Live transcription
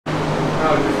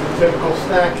Typical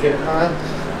snack kit, huh?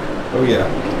 Oh yeah.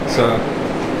 So,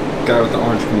 guy with the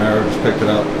orange Camaro just picked it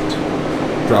up.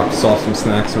 Dropped us off some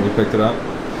snacks and we picked it up.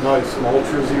 Nice, some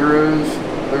Ultra Zeros.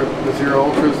 The Zero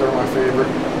Ultras, they're my favorite.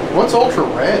 What's Ultra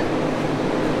Red?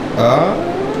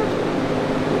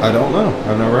 I don't know.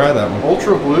 I've never had that one.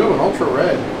 Ultra Blue and Ultra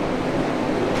Red.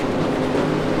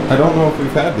 I don't know if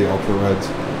we've had the Ultra Reds.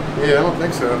 Yeah, I don't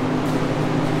think so.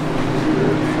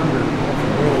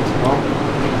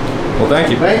 Well,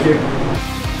 thank you. Thank you.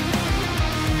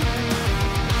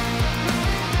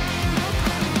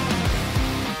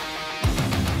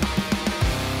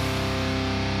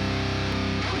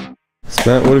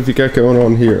 Matt, what have you got going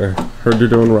on here? I heard you're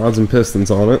doing rods and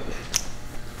pistons on it.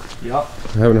 Yup.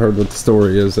 I haven't heard what the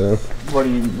story is though.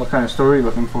 What kind of story are you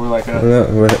looking for? Like a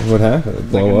what happened?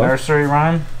 Blow like a up? nursery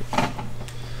rhyme?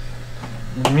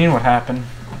 What do you mean what happened?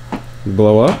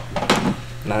 Blow up?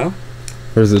 No.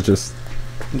 Or is it just...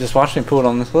 Just watch me pull it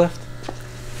on this lift.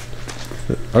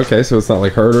 Okay, so it's not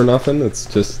like hurt or nothing, it's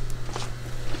just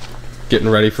getting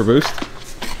ready for boost?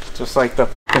 Just like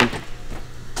the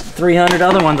 300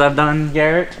 other ones I've done,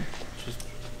 Garrett. Just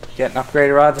getting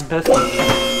upgraded rods and pistons.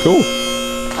 Cool.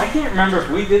 I can't remember if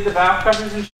we did the valve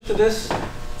covers and shit to this.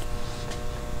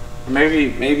 Or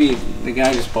maybe the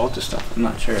guy just bought the stuff. I'm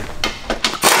not sure.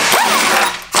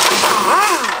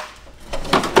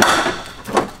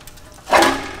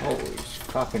 Holy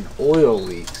fucking oil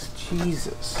leaks.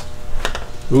 Jesus.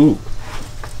 Ooh.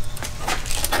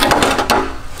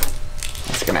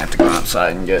 Just gonna have to go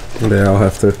outside and get. Yeah, I'll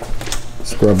have to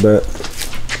scrub that.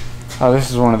 Oh, this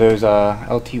is one of those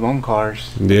LT1 cars.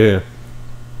 Yeah.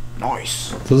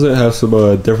 Nice. Does it have some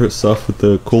different stuff with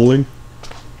the cooling?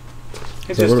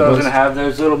 It just doesn't have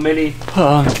those little mini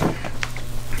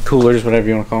coolers, whatever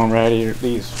you want to call them, right here.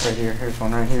 These right here. Here's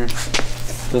one right here.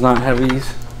 Does not have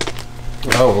these.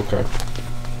 Oh, okay.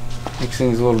 Makes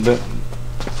things a little bit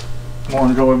more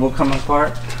enjoyable coming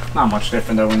apart. Not much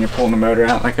different though when you're pulling the motor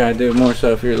out like I do. More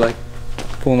so if you're like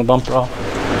pulling the bumper off.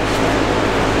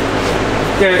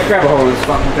 Yeah, grab a hold of this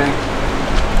fucking thing.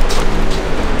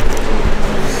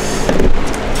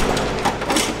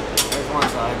 There's one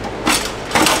side.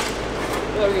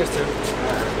 There we go, too.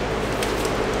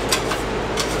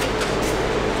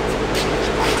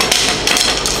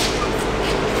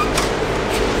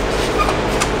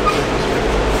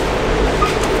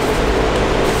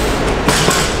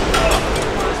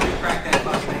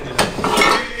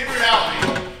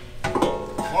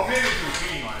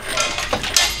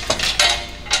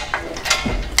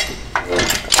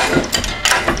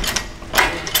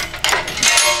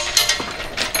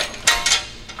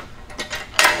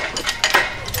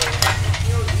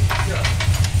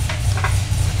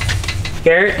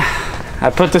 Garrett,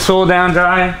 I put this oil down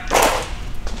dry.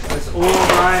 This oil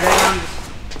dry down.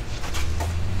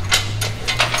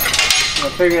 I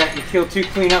figured I could kill 2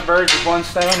 cleanup birds with 1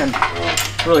 stone, and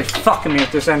it's really fucking me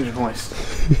with this engine hoist.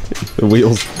 The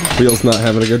wheels not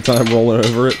having a good time rolling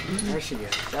over it. There she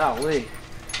goes. Golly.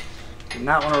 Did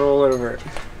not want to roll over it.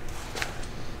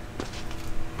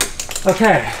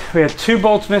 Okay, we had 2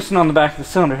 bolts missing on the back of the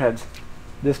cylinder heads.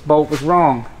 This bolt was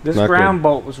wrong. This ground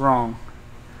bolt was wrong.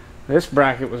 This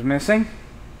bracket was missing.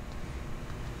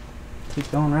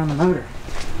 Keep going around the motor.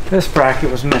 This bracket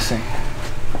was missing.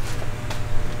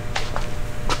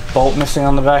 Bolt missing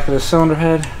on the back of the cylinder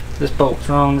head. This bolt was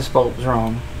wrong. This bolt was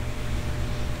wrong.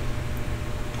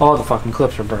 All the fucking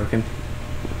clips are broken.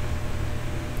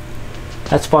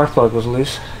 That spark plug was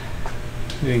loose.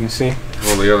 As you can see.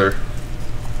 All the other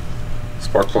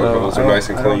spark plug holes are nice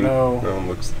and clean. No one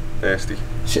looks nasty.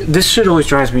 This shit always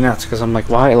drives me nuts because I'm like,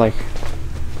 why? Like,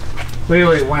 we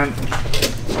always went.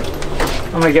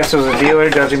 I'm gonna guess it was a dealer,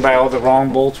 judging by all the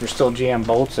wrong bolts were still GM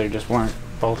bolts. They just weren't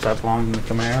bolts that belonged in the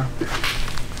Camaro.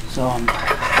 So I'm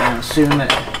gonna assume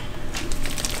that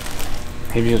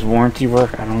maybe it was warranty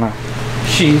work. I don't know.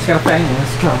 She's got a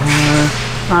fast car.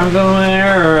 I'm going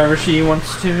wherever she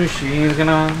wants to. She's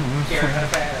gonna. Garrett had a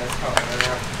fast car.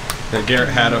 Yeah, Garrett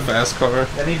had a fast car.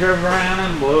 Then he drove around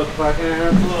and blew up the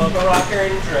fucking Blew up a rocker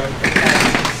and drove.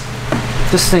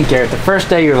 Just think, Garrett, the first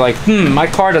day you're like, my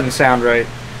car doesn't sound right.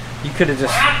 You could have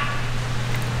just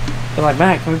been like,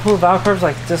 Matt, can we pull the valve curves?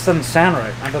 Like, this doesn't sound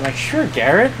right. I'd been like, sure,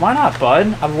 Garrett, why not,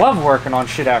 bud? I love working on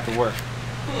shit after work.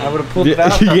 I would have pulled the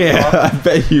valve curves off. I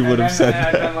bet you would have said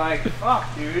I'd that. been like, fuck,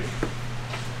 dude.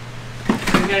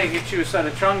 We gotta get you a set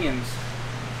of trunnions.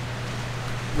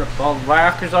 Ripped all the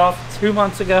rockers off 2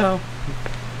 months ago.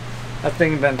 That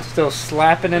thing been still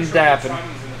slapping and dapping.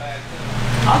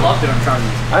 I love doing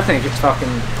trunnions. I think it's fucking...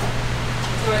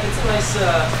 It's a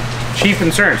nice, cheap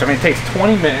insurance. I mean, it takes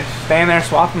 20 minutes. Stand there,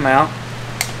 swap them out.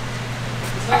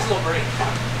 it's a nice little break.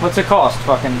 What's it cost?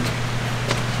 Fucking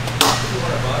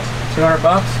 200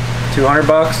 bucks. 200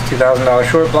 bucks. $2,000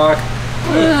 short block.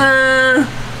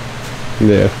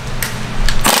 Yeah.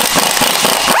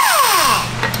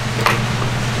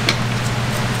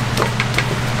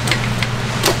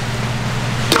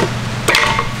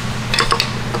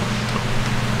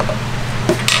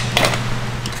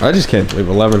 I just can't believe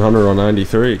 1100 on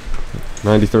 93.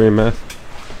 93 in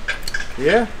meth.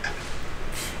 Yeah.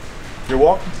 You're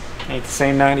welcome. Ain't the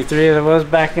same 93 as it was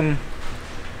back in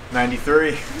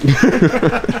 93.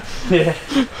 yeah.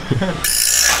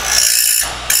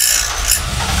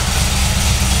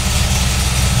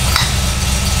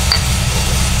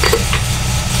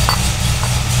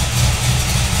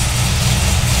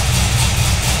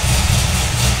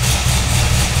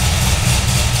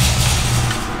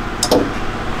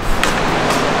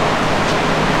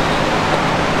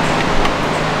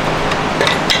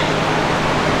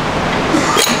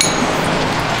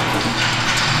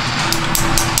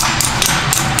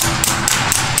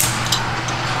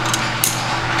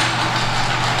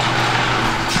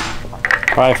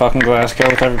 Probably fucking Glasgow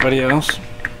with everybody else.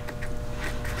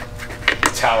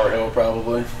 Tower Hill,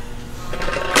 probably.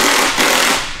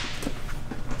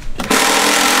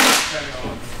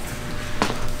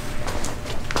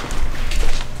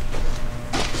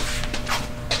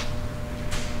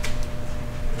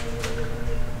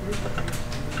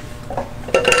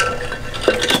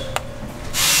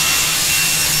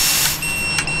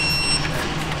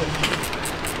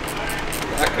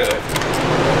 Not good.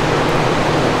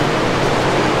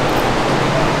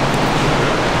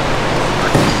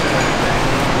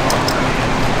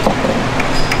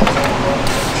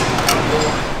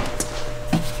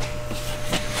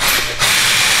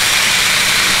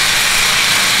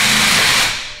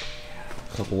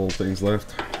 Couple little things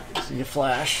left. See your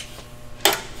flash.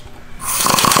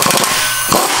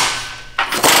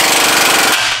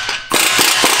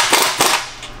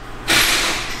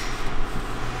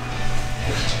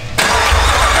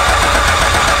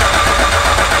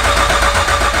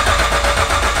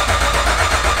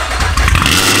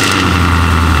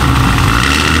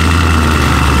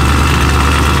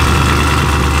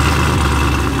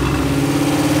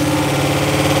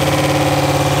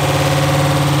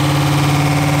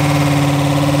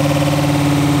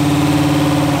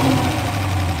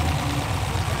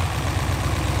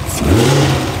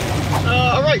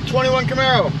 Alright, 21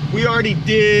 Camaro. We already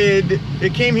did,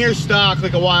 it came here stock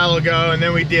like a while ago, and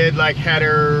then we did like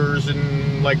headers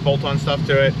and like bolt-on stuff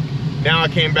to it. Now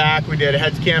it came back, we did a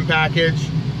heads cam package,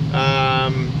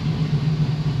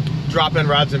 drop-in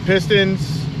rods and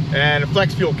pistons, and a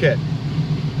flex fuel kit.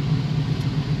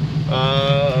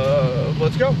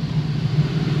 Let's go.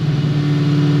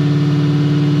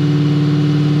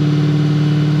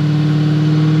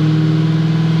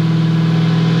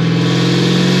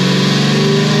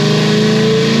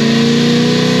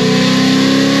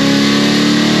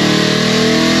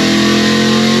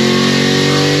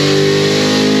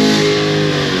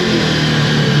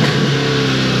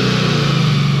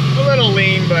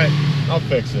 I'll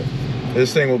fix it.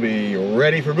 This thing will be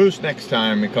ready for boost next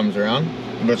time it comes around,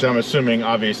 which I'm assuming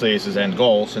obviously is his end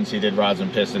goal, since he did rods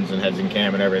and pistons and heads and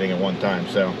cam and everything at one time.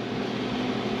 So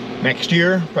next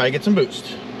year, probably get some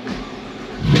boost.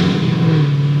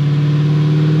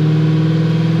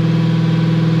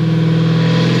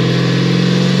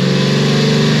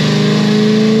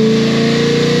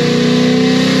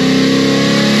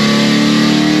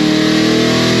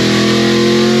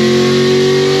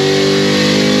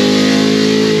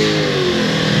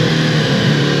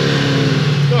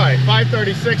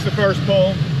 The first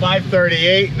pull,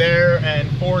 538 there, and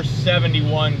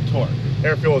 471 torque.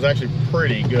 Air fuel is actually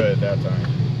pretty good at that time.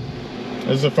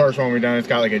 This is the first one we've done. It's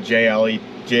got like a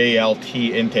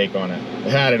JLT intake on it. I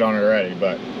had it on it already,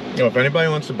 but you know, if anybody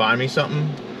wants to buy me something,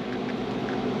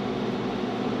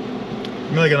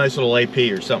 maybe like a nice little AP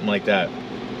or something like that.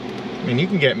 I mean, you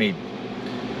can get me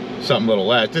something a little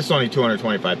less. This is only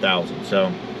 225,000,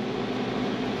 so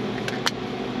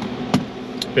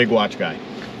big watch guy.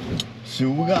 See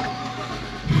what we got.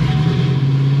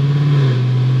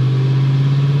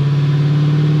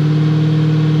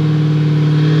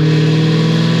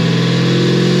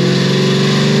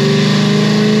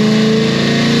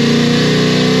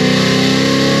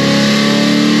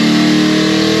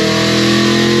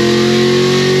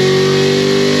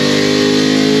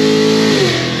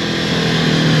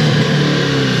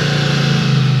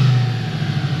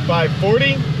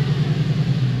 $540.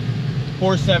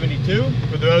 472.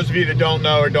 For those of you that don't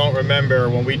know or don't remember,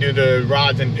 when we do the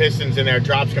rods and pistons in there, it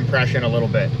drops compression a little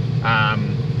bit.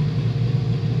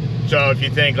 So if you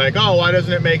think like, oh, why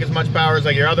doesn't it make as much power as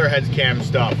like your other heads cam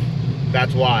stuff?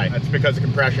 That's why. That's because the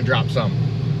compression drops some.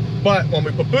 But when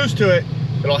we put boost to it,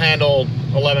 it'll handle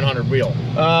 1100 wheel.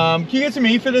 Can you get some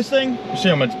E for this thing? You see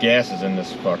how much gas is in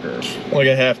this fucker. Like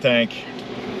a half tank.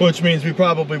 Which means we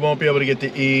probably won't be able to get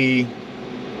the E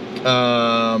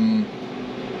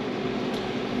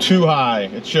too high.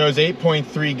 It shows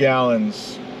 8.3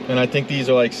 gallons. And I think these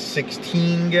are like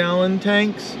 16-gallon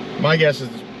tanks. My guess is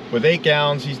with 8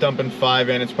 gallons, he's dumping 5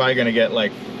 in. It's probably gonna get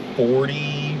like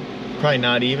 40, probably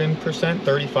not even percent,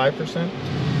 35%.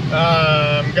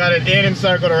 Got it in and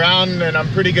cycled around, and I'm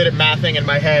pretty good at mathing in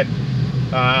my head.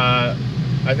 I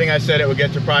think I said it would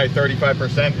get to probably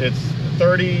 35%. It's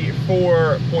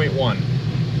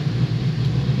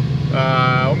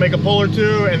 34.1. We'll make a pull or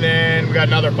two, and then we got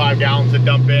another 5 gallons to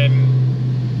dump in,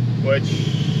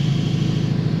 which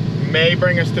may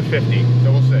bring us to 50,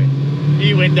 so we'll see.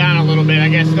 He went down a little bit, I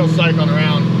guess, still cycling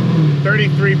around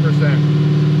 33%.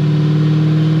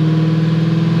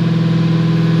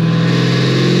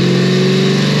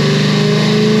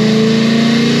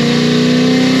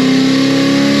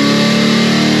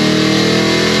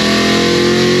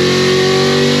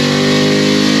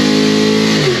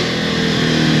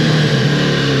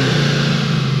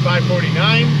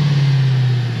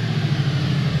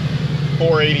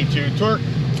 Torque.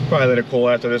 Probably let it cool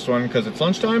after this one because it's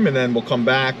lunchtime, and then we'll come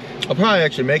back. I'll probably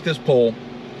actually make this pull,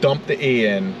 dump the E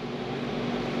in,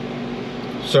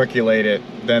 circulate it,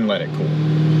 then let it cool.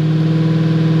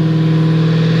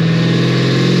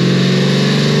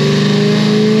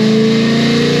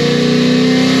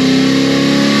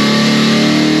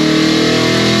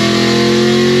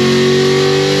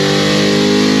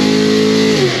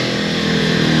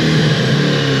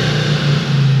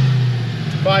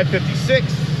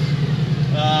 .556.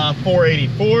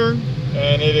 484,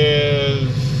 and it is,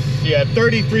 yeah,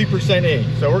 33% E.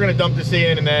 So we're gonna dump this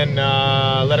in and then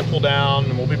let it cool down,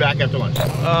 and we'll be back after lunch.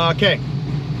 Okay,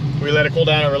 we let it cool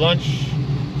down over lunch.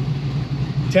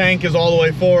 Tank is all the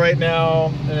way full right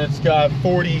now, and it's got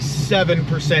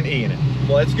 47% E in it.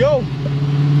 Let's go.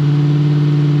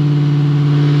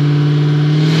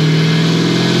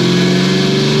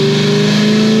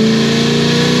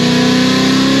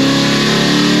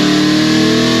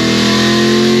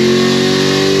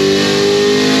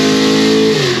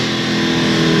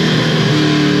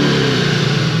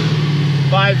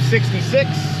 .566,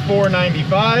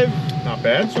 495. Not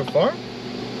bad so far.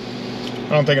 I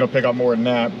don't think it'll pick up more than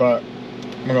that, but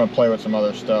I'm gonna play with some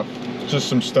other stuff. Just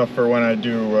some stuff for when I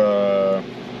do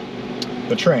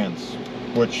the trans,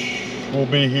 which will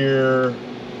be here,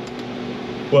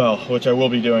 well, which I will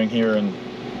be doing here in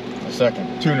a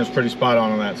second. Tuner's pretty spot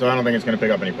on that, so I don't think it's gonna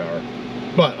pick up any power.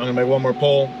 But I'm gonna make one more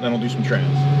pull, then we'll do some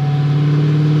trans.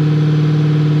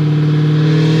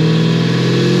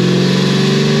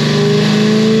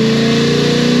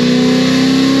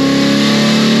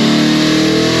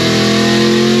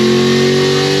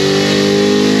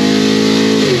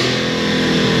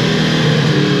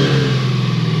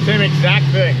 Exact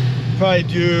thing. Probably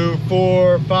do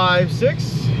 4, 5, 6.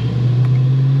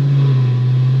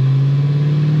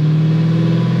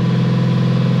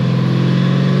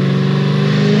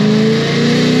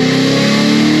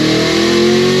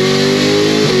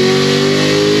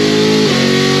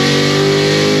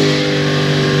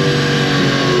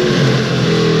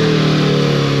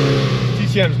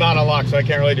 TCM's not unlocked, so I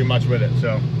can't really do much with it.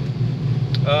 So,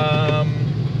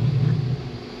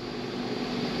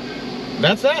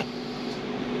 that's that.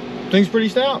 Thing's pretty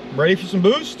stout. Ready for some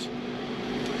boost.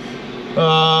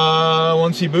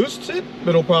 Once he boosts it,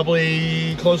 it'll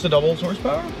probably close to double its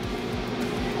horsepower.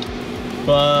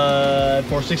 But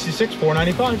 466,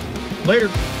 495. Later.